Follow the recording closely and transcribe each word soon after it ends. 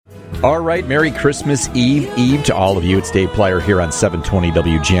All right, Merry Christmas Eve to all of you. It's Dave Plyer here on 720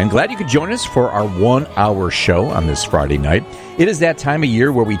 WGN. Glad you could join us for our 1-hour show on this Friday night. It is that time of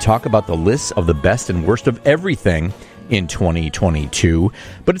year where we talk about the lists of the best and worst of everything in 2022.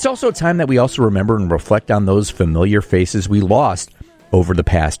 But it's also a time that we also remember and reflect on those familiar faces we lost over the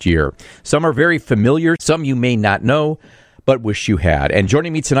past year. Some are very familiar, some you may not know, but wish you had. And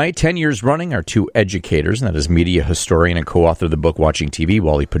joining me tonight, 10 years running, are two educators, and that is media historian and co-author of the book Watching TV,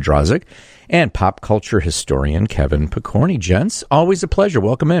 Wally Podrazik, and pop culture historian Kevin Pokorny. Gents, always a pleasure.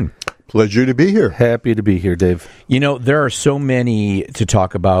 Welcome in. Pleasure to be here. Happy to be here, Dave. You know, there are so many to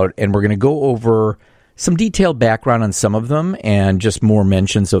talk about, and we're going to go over some detailed background on some of them and just more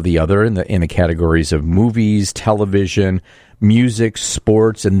mentions of the other in the categories of movies, television, music,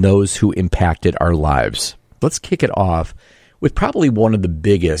 sports, and those who impacted our lives. Let's kick it off with probably one of the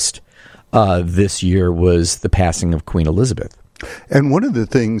biggest this year was the passing of Queen Elizabeth. And one of the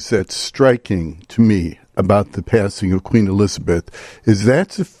things that's striking to me about the passing of Queen Elizabeth is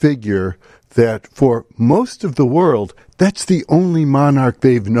that's a figure that for most of the world, that's the only monarch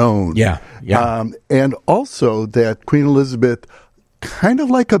they've known. Yeah. And also that Queen Elizabeth, kind of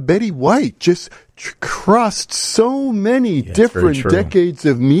like a Betty White, just crossed so many different decades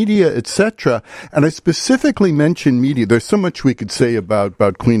of media, etc. And I specifically mention media. There's so much we could say about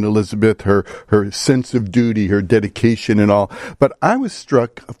Queen Elizabeth, her sense of duty, her dedication and all. But I was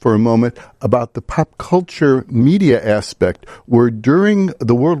struck for a moment about the pop culture media aspect, where during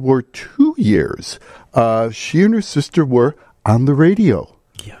the World War II years, she and her sister were on the radio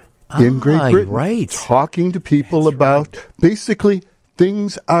in Great Britain, talking to people about basically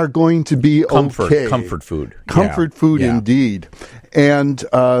things are going to be okay. Comfort food. Comfort food, indeed. And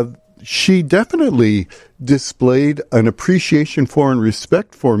she definitely displayed an appreciation for and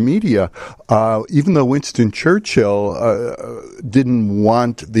respect for media, even though Winston Churchill didn't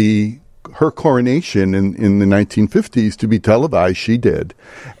want her coronation in the 1950s to be televised. She did.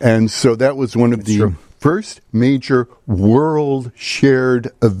 And so that was one of the first major world shared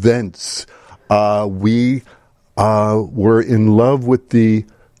events. We were in love with the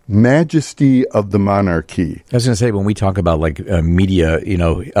majesty of the monarchy. I was going to say, when we talk about like media,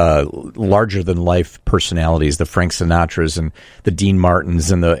 larger than life personalities, the Frank Sinatras and the Dean Martins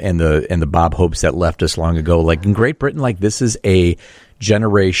and the Bob Hopes that left us long ago, like in Great Britain, like this is a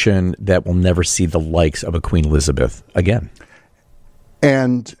generation that will never see the likes of a Queen Elizabeth again.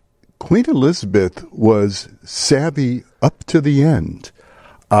 And Queen Elizabeth was savvy up to the end.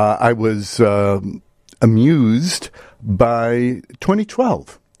 I was amused by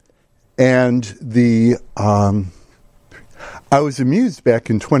 2012. And I was amused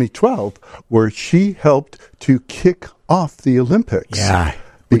back in 2012 where she helped to kick off the Olympics. Yeah.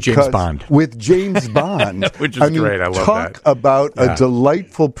 With James Bond. With James Bond. Which is great. I love that. Talk about a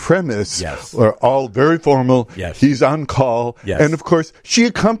delightful premise. Yes. Or all very formal. Yes. He's on call. Yes. And, of course, she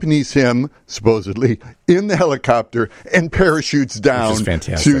accompanies him, supposedly, in the helicopter and parachutes down. Which is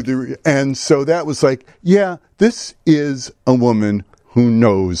fantastic. And so that was like, this is a woman who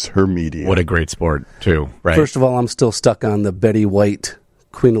knows her media. What a great sport, too, right? First of all, I'm still stuck on the Betty White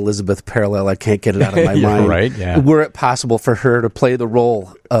Queen Elizabeth parallel. I can't get it out of my mind. Right, yeah. Were it possible for her to play the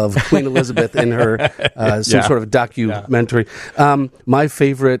role of Queen Elizabeth in her some sort of documentary? My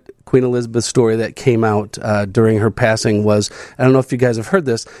favorite Queen Elizabeth story that came out during her passing was, I don't know if you guys have heard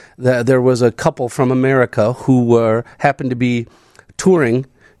this, that there was a couple from America who happened to be touring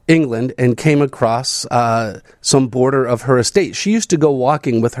England and came across some border of her estate. She used to go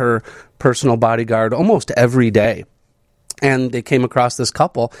walking with her personal bodyguard almost every day. And they came across this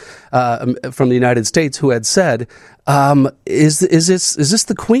couple from the United States who had said, "Is this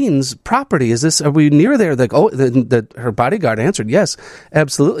the Queen's property? Are we near there?" Like, her bodyguard answered, "Yes,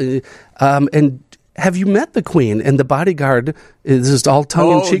 absolutely." And have you met the Queen? And the bodyguard is just all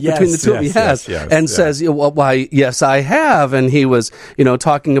tongue in cheek between the two of them. And says, "Well, why? Yes, I have." And he was,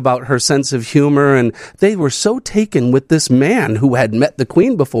 talking about her sense of humor, and they were so taken with this man who had met the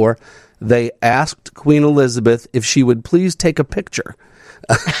Queen before. They asked Queen Elizabeth if she would please take a picture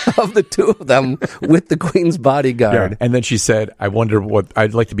of the two of them with the Queen's bodyguard. Yeah. And then she said, I wonder what,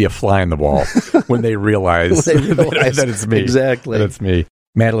 I'd like to be a fly on the wall when they realize, that it's me. Exactly. That it's me.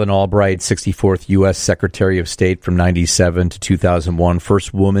 Madeleine Albright, 64th U.S. Secretary of State from 97 to 2001,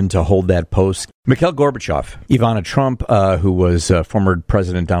 first woman to hold that post. Mikhail Gorbachev, Ivana Trump, who was former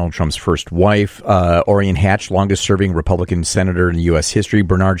President Donald Trump's first wife, Orrin Hatch, longest-serving Republican senator in U.S. history,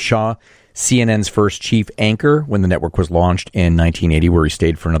 Bernard Shaw, CNN's first chief anchor when the network was launched in 1980, where he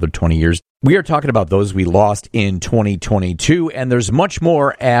stayed for another 20 years. We are talking about those we lost in 2022, and there's much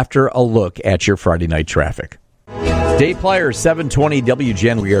more after a look at your Friday night traffic. Dave Plier, 720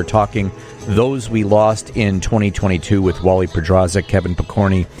 WGN. We are talking those we lost in 2022 with Wally Pedraza, Kevin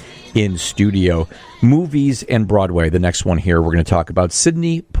Pokorny in studio. Movies and Broadway. The next one here, we're going to talk about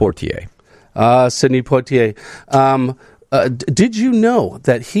Sidney Poitier. Sidney Poitier. Did you know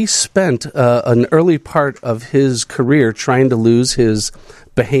that he spent an early part of his career trying to lose his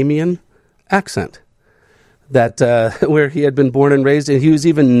Bahamian accent? That where he had been born and raised, and he was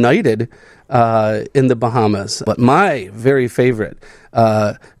even knighted in the Bahamas. But my very favorite,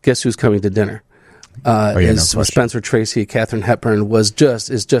 Guess Who's Coming to Dinner, is Spencer Tracy, Katharine Hepburn, is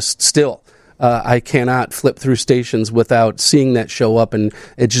just still. I cannot flip through stations without seeing that show up, and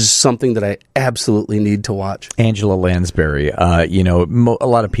it's just something that I absolutely need to watch. Angela Lansbury, a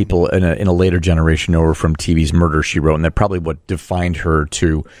lot of people in a later generation know her from TV's Murder, She Wrote, and that's probably what defined her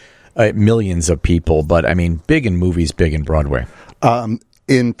to millions of people. But, I mean, big in movies, big in Broadway.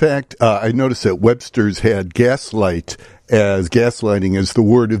 In fact, I noticed that Webster's had gaslighting as the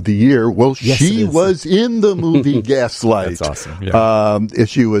word of the year. Well, yes, she was in the movie Gaslight. That's awesome. Yeah.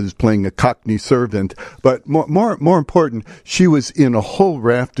 She was playing a Cockney servant. But more important, she was in a whole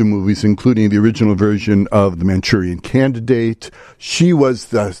raft of movies, including the original version of The Manchurian Candidate. She was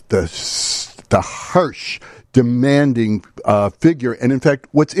the harsh, demanding figure. And in fact,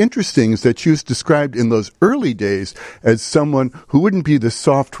 what's interesting is that she was described in those early days as someone who wouldn't be the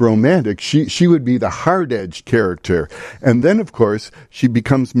soft romantic. She would be the hard-edged character. And then, of course, she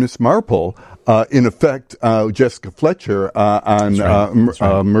becomes Miss Marple, in effect, Jessica Fletcher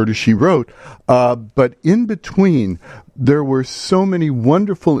on Murder, She Wrote. But in between, there were so many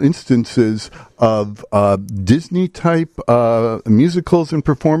wonderful instances of Disney-type musicals and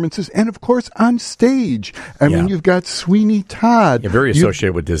performances, and, of course, on stage. I mean, you've got Sweeney Todd. You're very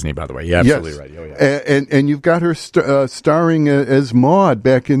associated with Disney, by the way. You're absolutely right. Oh, yeah. And you've got her starring as Maude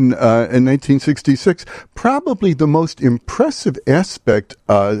back in 1966. Probably the most impressive aspect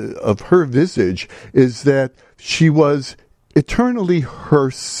of her visage is that she was eternally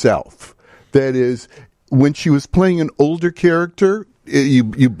herself. That is, when she was playing an older character,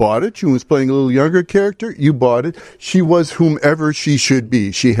 you bought it. She was playing a little younger character, you bought it. She was whomever she should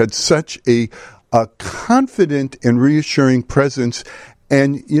be. She had such a confident and reassuring presence.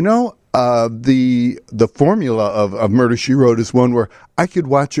 And, the formula of Murder, She Wrote is one where I could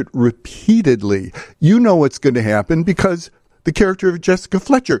watch it repeatedly. You know what's going to happen because the character of Jessica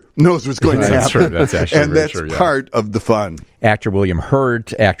Fletcher knows what's going to happen. True. That's actually and that's true, part of the fun. Actor William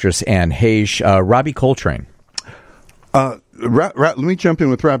Hurt, actress Anne Heche, Robbie Coltrane. Let me jump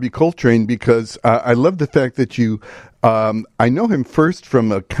in with Robbie Coltrane because I love the fact that I know him first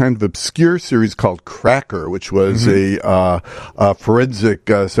from a kind of obscure series called Cracker, which was a forensic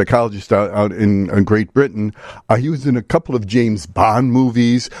psychologist out in Great Britain. He was in a couple of James Bond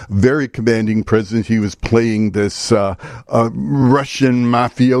movies, very commanding presence. He was playing this Russian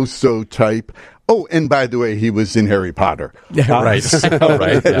mafioso type. Oh, and by the way, he was in Harry Potter. Right.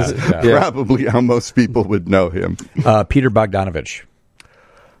 Right. Yeah. Probably how most people would know him. Peter Bogdanovich.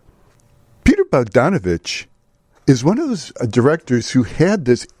 Peter Bogdanovich is one of those directors who had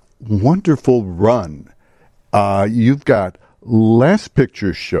this wonderful run. You've got Last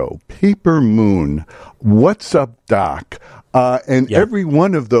Picture Show, Paper Moon, What's Up, Doc? Every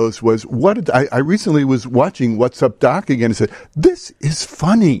one of those was I recently was watching What's Up, Doc again and said, this is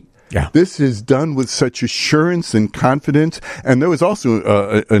funny. Yeah. This is done with such assurance and confidence. And there was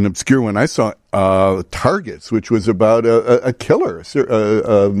also an obscure one I saw, Targets, which was about a killer, a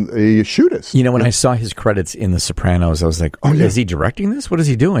shootist. When I saw his credits in The Sopranos, I was like, is he directing this? What is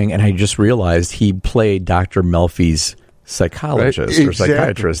he doing? And I just realized he played Dr. Melfi's psychologist or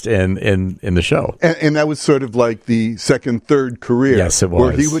psychiatrist in the show. And that was sort of like the second, third career. Yes, it was.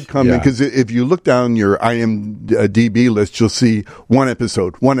 Where he would come in, because if you look down your IMDb list, you'll see one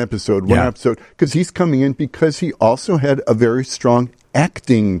episode, because he's coming in because he also had a very strong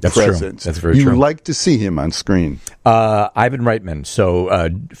acting presence. True. That's very true. You like to see him on screen. Ivan Reitman. So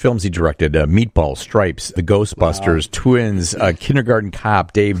films he directed: Meatballs, Stripes, The Ghostbusters, Twins, Kindergarten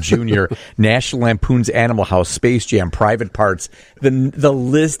Cop, Dave Jr., National Lampoon's Animal House, Space Jam, Private Parts. The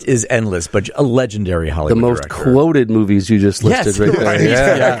list is endless, but a legendary Hollywood director. The most quoted movies you just listed right there. Right.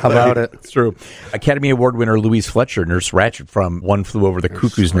 Yeah, how about it? It's true. Academy Award winner Louise Fletcher, Nurse Ratched from One Flew Over the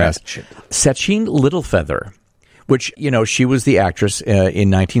Cuckoo's Nest. Sachin Littlefeather, which, she was the actress in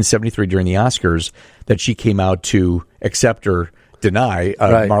 1973 during the Oscars that she came out to accept or deny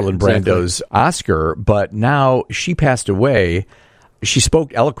Marlon Brando's Oscar. But now she passed away. She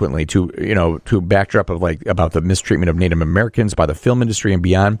spoke eloquently to a backdrop of about the mistreatment of Native Americans by the film industry and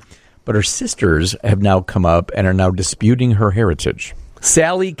beyond. But her sisters have now come up and are now disputing her heritage.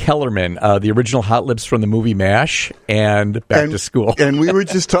 Sally Kellerman, the original Hot Lips from the movie MASH, and Back to School. And we were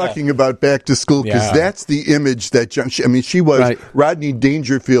just talking about Back to School because that's the image that she was Rodney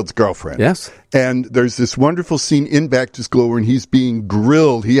Dangerfield's girlfriend. Yes. And there's this wonderful scene in Back to School when he's being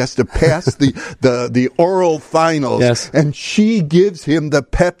grilled. He has to pass the oral finals. Yes. And she gives him the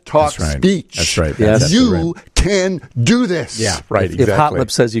pep talk speech. That's right. Yes. You can do this. Yeah, right. Exactly. If Hot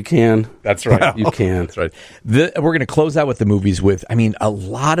Lips says you can, that's right. You can. That's right. We're going to close out with the movies with, a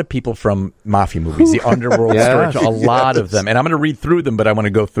lot of people from mafia movies, the underworld story, a lot of them. And I'm going to read through them, but I want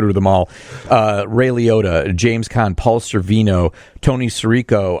to go through them all. Ray Liotta, James Caan, Paul Sorvino, Tony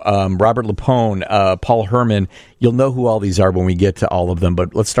Sirico, Robert Lepone, Paul Herman. You'll know who all these are when we get to all of them,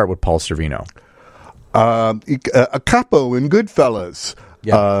 but let's start with Paul Sorvino. A capo in Goodfellas.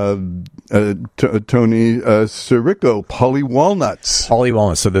 Yeah. Tony Sirico, Paulie Walnuts. Paulie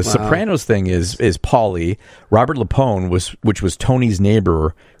Walnuts. So the Sopranos thing is Paulie. Robert Lepone, which was Tony's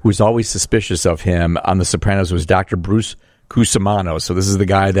neighbor, who was always suspicious of him on The Sopranos, was Dr. Bruce Cusimano. So this is the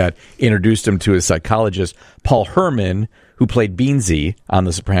guy that introduced him to his psychologist. Paul Herman, who played Beansy on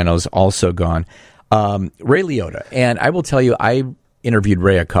The Sopranos, also gone. Ray Liotta. And I will tell you, I interviewed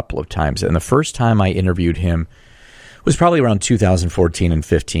Ray a couple of times. And the first time I interviewed him was probably around 2014 and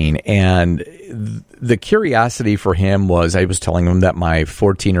 15. And the curiosity for him was, I was telling him that my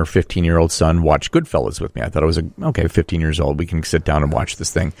 14 or 15-year-old son watched Goodfellas with me. I thought I was, 15 years old. We can sit down and watch this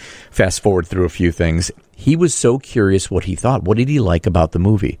thing. Fast forward through a few things. He was so curious what he thought. What did he like about the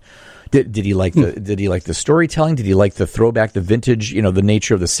movie? Did he like the storytelling? Did he like the throwback, the vintage, the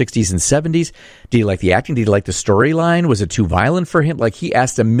nature of the 60s and 70s? Did he like the acting? Did he like the storyline? Was it too violent for him? Like, he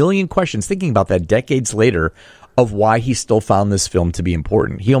asked a million questions thinking about that decades later of why he still found this film to be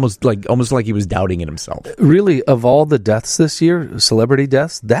important. He almost like he was doubting it himself. Really, of all the deaths this year, celebrity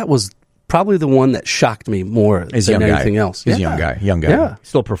deaths, that was probably the one that shocked me more than anything else. He's a young guy. Yeah.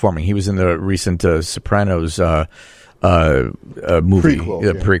 Still performing. He was in the recent Sopranos movie.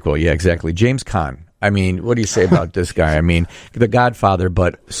 Prequel. Yeah, exactly. James Caan. What do you say about this guy? The Godfather,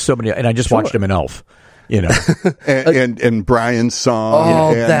 but so many, and I just watched him in Elf. and Brian's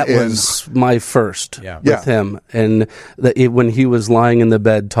song. That was my first with him. And when he was lying in the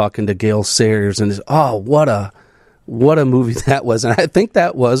bed talking to Gale Sayers, and what a movie that was. And I think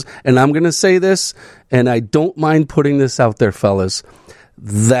that was, and I'm going to say this, and I don't mind putting this out there, fellas,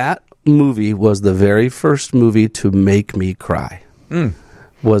 that movie was the very first movie to make me cry.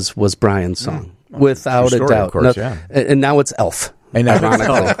 Was Brian's song, without a doubt. Of course, and now it's Elf. And now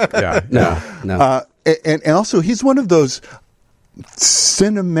And also, he's one of those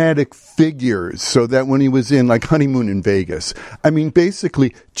cinematic figures, so that when he was in, like, Honeymoon in Vegas,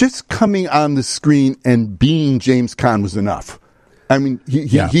 basically, just coming on the screen and being James Caan was enough.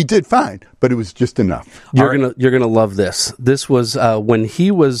 He did fine, but it was just enough. You're gonna love this. This was when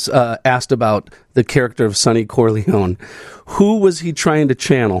he was asked about the character of Sonny Corleone. Who was he trying to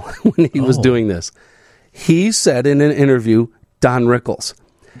channel when he was doing this? He said in an interview, Don Rickles.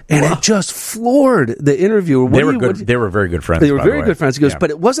 And it just floored the interviewer. They were good. They were very good friends. They were very good friends. He goes, but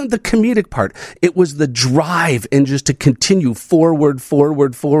it wasn't the comedic part. It was the drive and just to continue forward.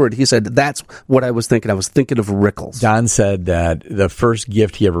 He said, that's what I was thinking. I was thinking of Rickles. Don said that the first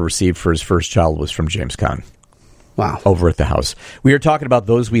gift he ever received for his first child was from James Caan. Wow. Over at the house. We are talking about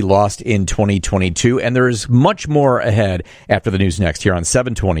those we lost in 2022, and there is much more ahead after the news next here on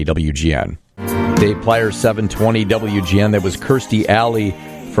 720 WGN. Dave Plier, 720 WGN. That was Kirstie Alley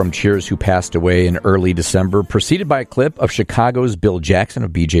from Cheers, who passed away in early December, preceded by a clip of Chicago's Bill Jackson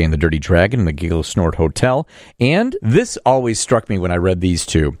of BJ and the Dirty Dragon in the Giggle Snort Hotel. And this always struck me when I read these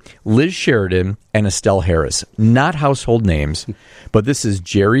two. Liz Sheridan and Estelle Harris. Not household names, but this is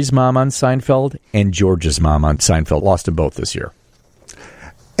Jerry's mom on Seinfeld and George's mom on Seinfeld. Lost them both this year.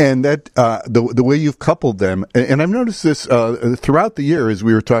 And that the way you've coupled them, and I've noticed this throughout the year as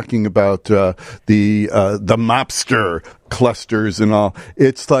we were talking about the mobster clusters and all.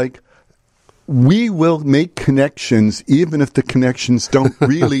 It's like we will make connections even if the connections don't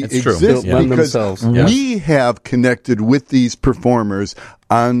really exist because we have connected with these performers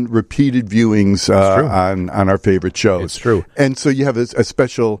on repeated viewings on our favorite shows. It's true. And so you have a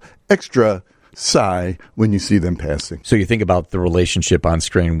special extra sigh when you see them passing. So you think about the relationship on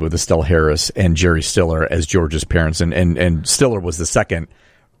screen with Estelle Harris and Jerry Stiller as George's parents, and Stiller was the second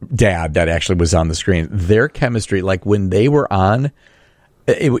dad that actually was on the screen. Their chemistry, like when they were on,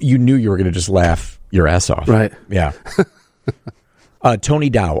 you knew you were going to just laugh your ass off. Right. Yeah. Tony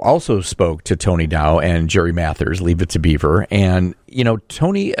Dow also spoke to Tony Dow and Jerry Mathers, Leave It to Beaver. And,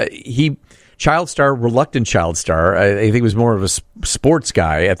 Tony, child star, reluctant child star. I think he was more of a sports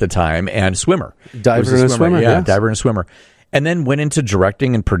guy at the time and swimmer. Diver and a swimmer. Yeah, diver and a swimmer. And then went into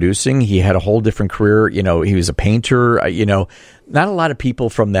directing and producing. He had a whole different career. You know, he was a painter. Not a lot of people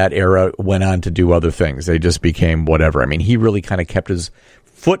from that era went on to do other things. They just became whatever. I mean, he really kind of kept his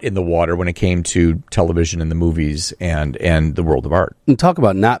foot in the water when it came to television and the movies and the world of art. And talk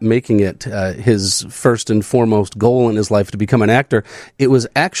about not making it his first and foremost goal in his life to become an actor. It was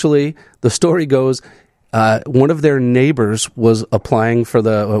actually, the story goes, one of their neighbors was auditioning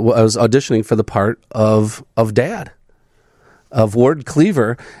for the part of Dad, of Ward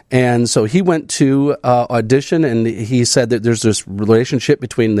Cleaver, and so he went to audition, and he said that there's this relationship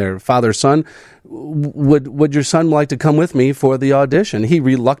between their father-son. Would your son like to come with me for the audition? He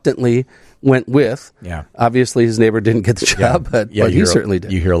reluctantly went with. Yeah. Obviously, his neighbor didn't get the job, but he certainly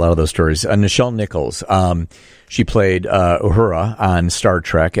did. You hear a lot of those stories. Nichelle Nichols, she played Uhura on Star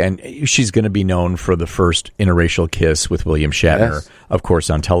Trek, and she's going to be known for the first interracial kiss with William Shatner, of course,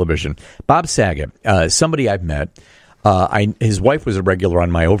 on television. Bob Saget, somebody I've met. His wife was a regular on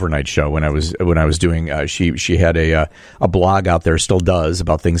my overnight show when I was doing. She had a blog out there, still does,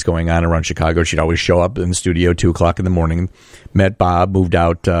 about things going on around Chicago. She'd always show up in the studio 2:00 in the morning. Met Bob, moved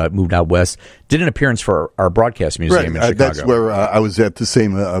out west. Did an appearance for our broadcast museum in Chicago. That's where I was at the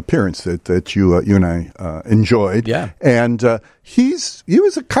same appearance that you and I enjoyed. Yeah, and he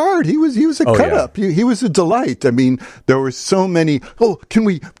was a card. He was a cut up. He was a delight. I mean, there were so many. Oh, can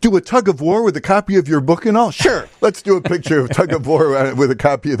we do a tug of war with a copy of your book and all? Sure, let's do a picture of tug of war with a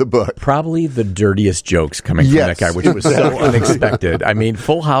copy of the book. Probably the dirtiest jokes coming from that guy, which was so unexpected. I mean,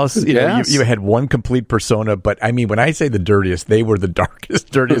 Full House. You had one complete persona, but I mean, when I say the dirtiest, they were the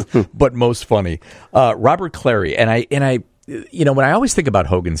darkest, dirtiest, but most funny. Robert Clary, and I, when I always think about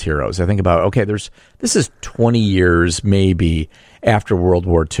Hogan's Heroes, I think about, this is 20 years maybe after World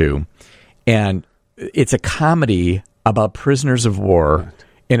War II, and it's a comedy about prisoners of war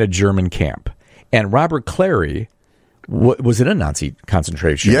in a German camp. And Robert Clary was in a Nazi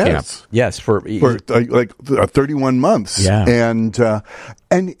concentration camp. Yes, for like 31 months. Yeah,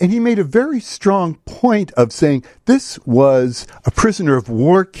 and he made a very strong point of saying this was a prisoner of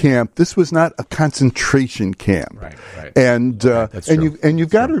war camp. This was not a concentration camp. Right. And you've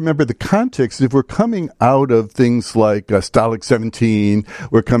got to remember the context. If we're coming out of things like Stalag 17,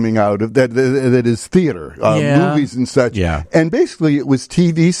 we're coming out of that is theater, movies and such. Yeah. And basically, it was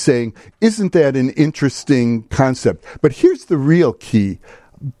TV saying, "Isn't that an interesting concept?" But here's the real key.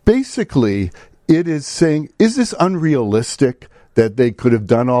 Basically, it is saying, is this unrealistic that they could have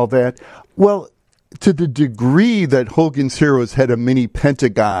done all that? Well, to the degree that Hogan's Heroes had a mini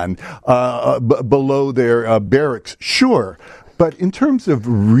Pentagon below their barracks, sure. But in terms of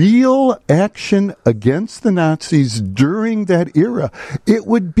real action against the Nazis during that era, it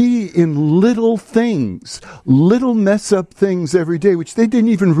would be in little things, little mess-up things every day, which they didn't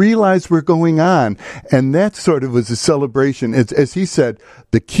even realize were going on. And that sort of was a celebration. As he said,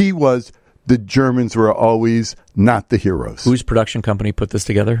 the key was the Germans were always not the heroes. Whose production company put this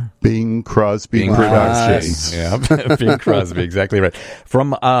together? Bing Crosby Productions. Yeah, Bing Crosby, exactly right.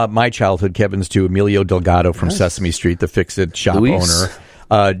 From my childhood, Kevin's, to Emilio Delgado from Sesame Street, the Fix-It shop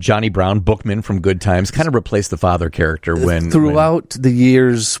owner. Johnny Brown, Bookman from Good Times, kind of replaced the father character throughout the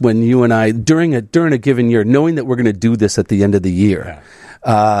years when you and I, during a given year, knowing that we're going to do this at the end of the year,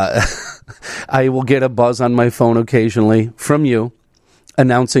 I will get a buzz on my phone occasionally from you,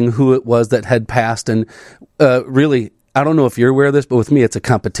 announcing who it was that had passed. And really, I don't know if you're aware of this, but with me, it's a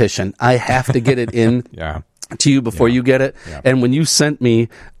competition. I have to get it in to you before you get it. Yeah. And when you sent me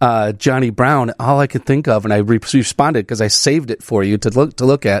Johnny Brown, all I could think of, and I responded because I saved it for you to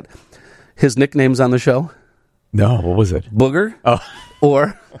look at, his nicknames on the show. No, what was it? Booger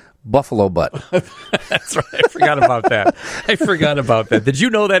or Buffalo Butt. That's right. I forgot about that. Did you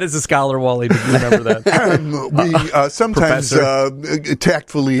know that as a scholar, Wally? Did you remember that? We sometimes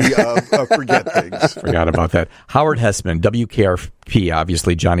tactfully forget things. Forgot about that. Howard Hessman, WKRP,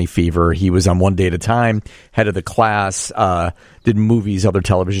 obviously Johnny Fever. He was on One Day at a Time, head of the class, did movies, other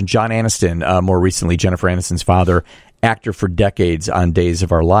television. John Aniston, more recently, Jennifer Aniston's father, actor for decades on Days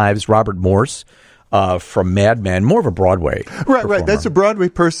of Our Lives. Robert Morse, from Mad Men, more of a Broadway performer. Right. That's a Broadway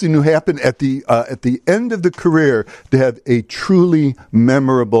person who happened at the end of the career to have a truly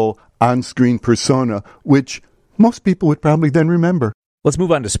memorable on-screen persona, which most people would probably then remember. Let's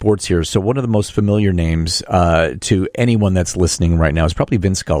move on to sports here. So one of the most familiar names to anyone that's listening right now is probably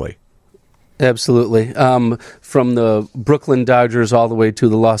Vin Scully. Absolutely. From the Brooklyn Dodgers all the way to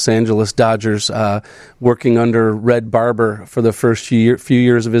the Los Angeles Dodgers, working under Red Barber for the first few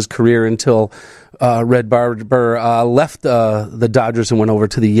years of his career until Red Barber left the Dodgers and went over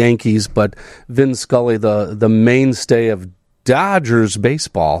to the Yankees. But Vin Scully, the mainstay of Dodgers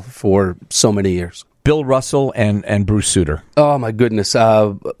baseball for so many years. Bill Russell and Bruce Sutter. Oh, my goodness.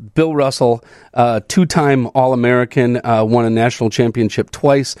 Bill Russell, two-time All-American, won a national championship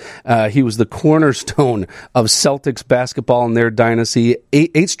twice. He was the cornerstone of Celtics basketball in their dynasty.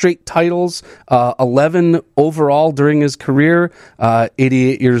 Eight straight titles, 11 overall during his career.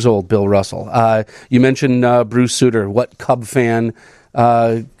 88 years old, Bill Russell. You mentioned Bruce Sutter. What Cub fan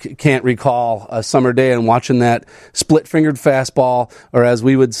can't recall a summer day and watching that split-fingered fastball, or as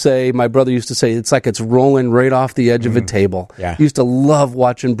we would say, my brother used to say, it's like it's rolling right off the edge of a table. Yeah. Used to love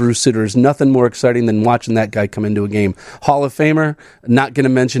watching Bruce Sutter. There's nothing more exciting than watching that guy come into a game. Hall of Famer, not going to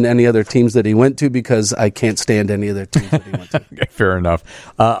mention any other teams that he went to because I can't stand any other teams that he went to. Fair enough.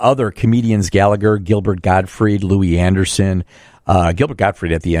 Other comedians, Gallagher, Gilbert Gottfried, Louis Anderson. Gilbert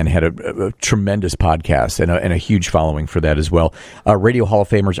Gottfried at the end had a tremendous podcast and a huge following for that as well. Radio Hall of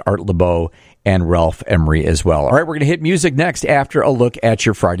Famers Art LeBeau and Ralph Emery as well. All right, we're going to hit music next after a look at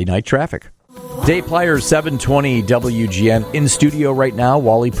your Friday night traffic. Dave Pliers, 720 WGN. In studio right now,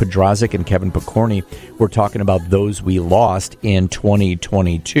 Wally Podrazik and Kevin Pokorny. We're talking about those we lost in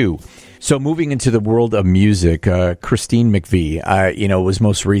 2022. So moving into the world of music, Christine McVie, was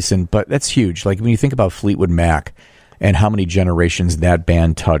most recent, but that's huge. Like when you think about Fleetwood Mac, and how many generations that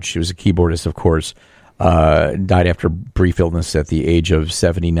band touched. She was a keyboardist, of course, died after brief illness at the age of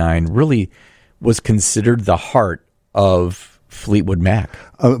 79, really was considered the heart of Fleetwood Mac.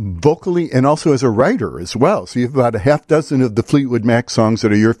 Vocally and also as a writer as well. So you have about a half dozen of the Fleetwood Mac songs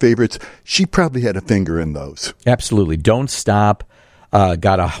that are your favorites. She probably had a finger in those. Absolutely. Don't Stop,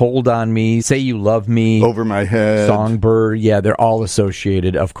 Got a Hold on Me, Say You Love Me, Over My Head, Songbird. Yeah, they're all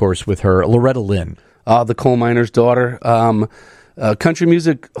associated, of course, with her. Loretta Lynn. The coal miner's daughter, Country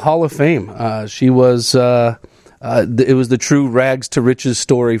Music Hall of Fame. She was. It was the true rags to riches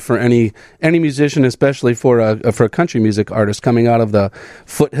story for any musician, especially for a country music artist coming out of the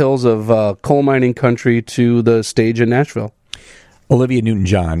foothills of coal mining country to the stage in Nashville. Olivia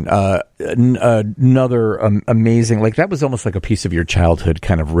Newton-John, another amazing, like that was almost like a piece of your childhood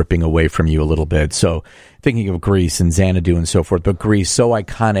kind of ripping away from you a little bit. So thinking of Grease and Xanadu and so forth, but Grease, so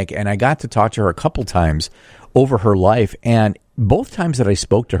iconic. And I got to talk to her a couple times over her life. And both times that I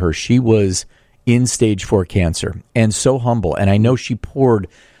spoke to her, she was in stage 4 cancer and so humble. And I know she poured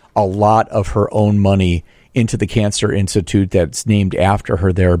a lot of her own money into the Cancer Institute that's named after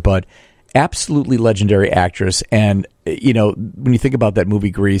her there, but absolutely legendary actress. And, when you think about that movie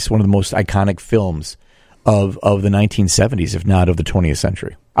Grease, one of the most iconic films of the 1970s, if not of the 20th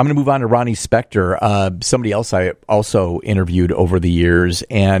century. I'm going to move on to Ronnie Spector, somebody else I also interviewed over the years.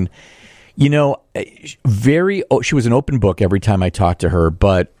 And, she was an open book every time I talked to her,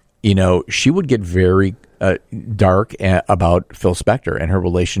 but, she would get very dark about Phil Spector and her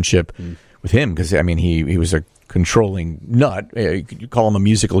relationship with him. Because, he was a controlling nut. You could call him a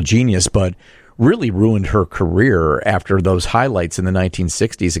musical genius, but really ruined her career after those highlights in the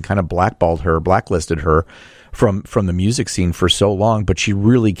 1960s and kind of blacklisted her from the music scene for so long. But she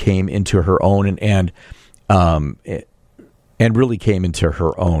really came into her own and really came into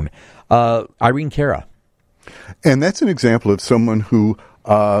her own. Irene Cara. And that's an example of someone who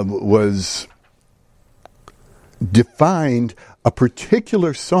was defined a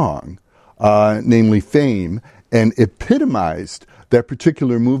particular song, namely Fame, and epitomized that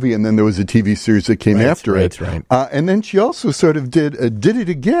particular movie, and then there was a TV series that came after it. That's right. And then she also sort of did it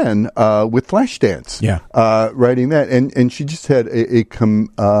again with Flashdance. Yeah. Writing that, and she just had an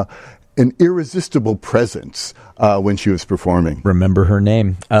irresistible presence when she was performing. Remember her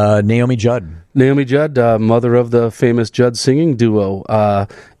name, Naomi Judd. Naomi Judd, mother of the famous Judd singing duo.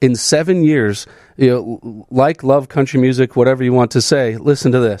 In 7 years, like love country music, whatever you want to say,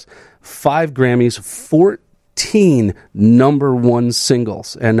 listen to this: 5 Grammys, 14 number 1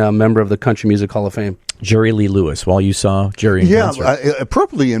 singles, and a member of the Country Music Hall of Fame. Jerry Lee Lewis. While you saw Jerry in concert.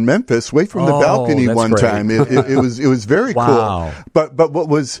 Appropriately in Memphis, way from the balcony one time. It was very cool. But what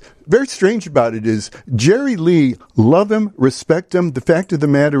was very strange about it is Jerry Lee, love him, respect him. The fact of the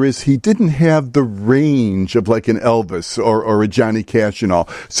matter is he didn't have the range of like an Elvis or a Johnny Cash and all.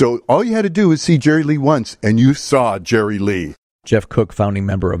 So all you had to do was see Jerry Lee once, and you saw Jerry Lee. Jeff Cook, founding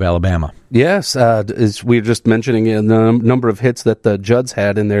member of Alabama. Yes, we were just mentioning the number of hits that the Judds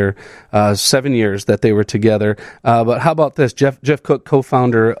had in their 7 years that they were together. But how about this? Jeff Cook,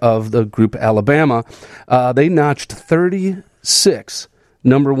 co-founder of the group Alabama, they notched 36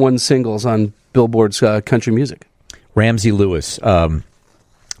 number 1 singles on Billboard's country music. Ramsey Lewis,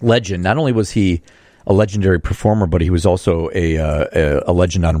 legend. Not only was he a legendary performer, but he was also a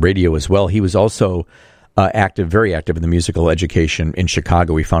legend on radio as well. He was also very active in the musical education in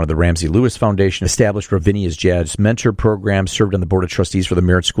Chicago. He founded the Ramsey Lewis Foundation, established Ravinia's Jazz Mentor Program, served on the Board of Trustees for the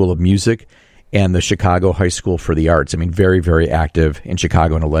Merit School of Music and the Chicago High School for the Arts. I mean, very, very active in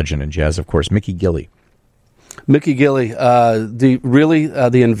Chicago and a legend in jazz, of course. Mickey Gilley. Mickey Gilley,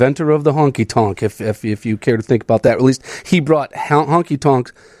 the inventor of the honky tonk, if you care to think about that. Or at least he brought honky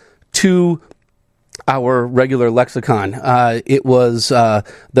tonk to our regular lexicon. It was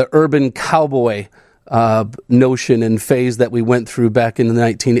the urban cowboy notion and phase that we went through back in the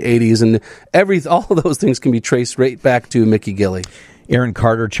 1980s, and all of those things can be traced right back to Mickey Gilley. Aaron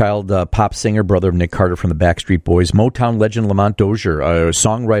Carter, child pop singer, brother of Nick Carter from the Backstreet Boys. Motown legend Lamont Dozier, a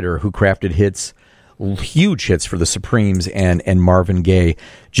songwriter who crafted huge hits for the Supremes and Marvin Gaye.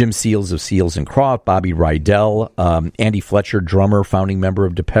 Jim Seals of Seals and Croft, Bobby Rydell, Andy Fletcher, drummer, founding member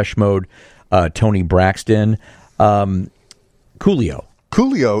of Depeche Mode, Tony Braxton, Coolio.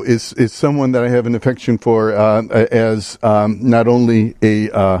 Coolio is someone that I have an affection for as not only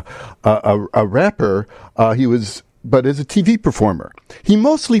a rapper, but as a TV performer. He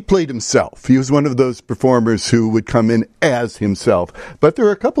mostly played himself. He was one of those performers who would come in as himself. But there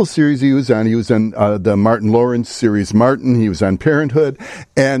are a couple series he was on. He was on the Martin Lawrence series Martin. He was on Parenthood.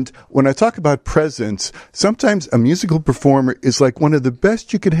 And when I talk about presence, sometimes a musical performer is like one of the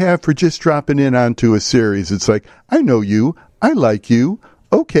best you could have for just dropping in onto a series. It's like, I know you. I like you.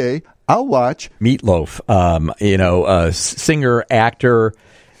 Okay, I'll watch. Meatloaf, singer, actor,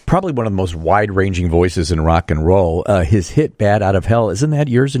 probably one of the most wide-ranging voices in rock and roll. His hit "Bad Out of Hell," isn't that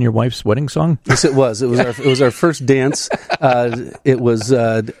yours and your wife's wedding song? Yes, it was. It was our first dance. It was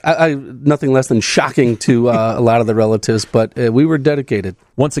nothing less than shocking to a lot of the relatives, but we were dedicated.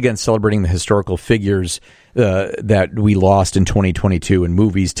 Once again, celebrating the historical figures that we lost in 2022 in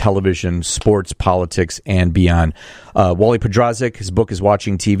movies, television, sports, politics, and beyond. Wally Podrazik, his book is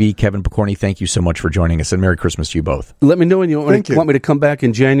Watching TV. Kevin Pokorny, thank you so much for joining us, and Merry Christmas to you both. Let me know when you want me to come back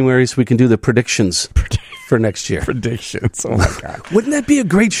in January so we can do the predictions for next year. Predictions. Oh, my God. Wouldn't that be a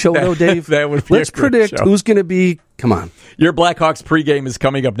great show, though, Dave? That would be Let's predict who's going to be. Come on. Your Blackhawks pregame is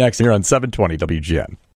coming up next here on 720 WGN.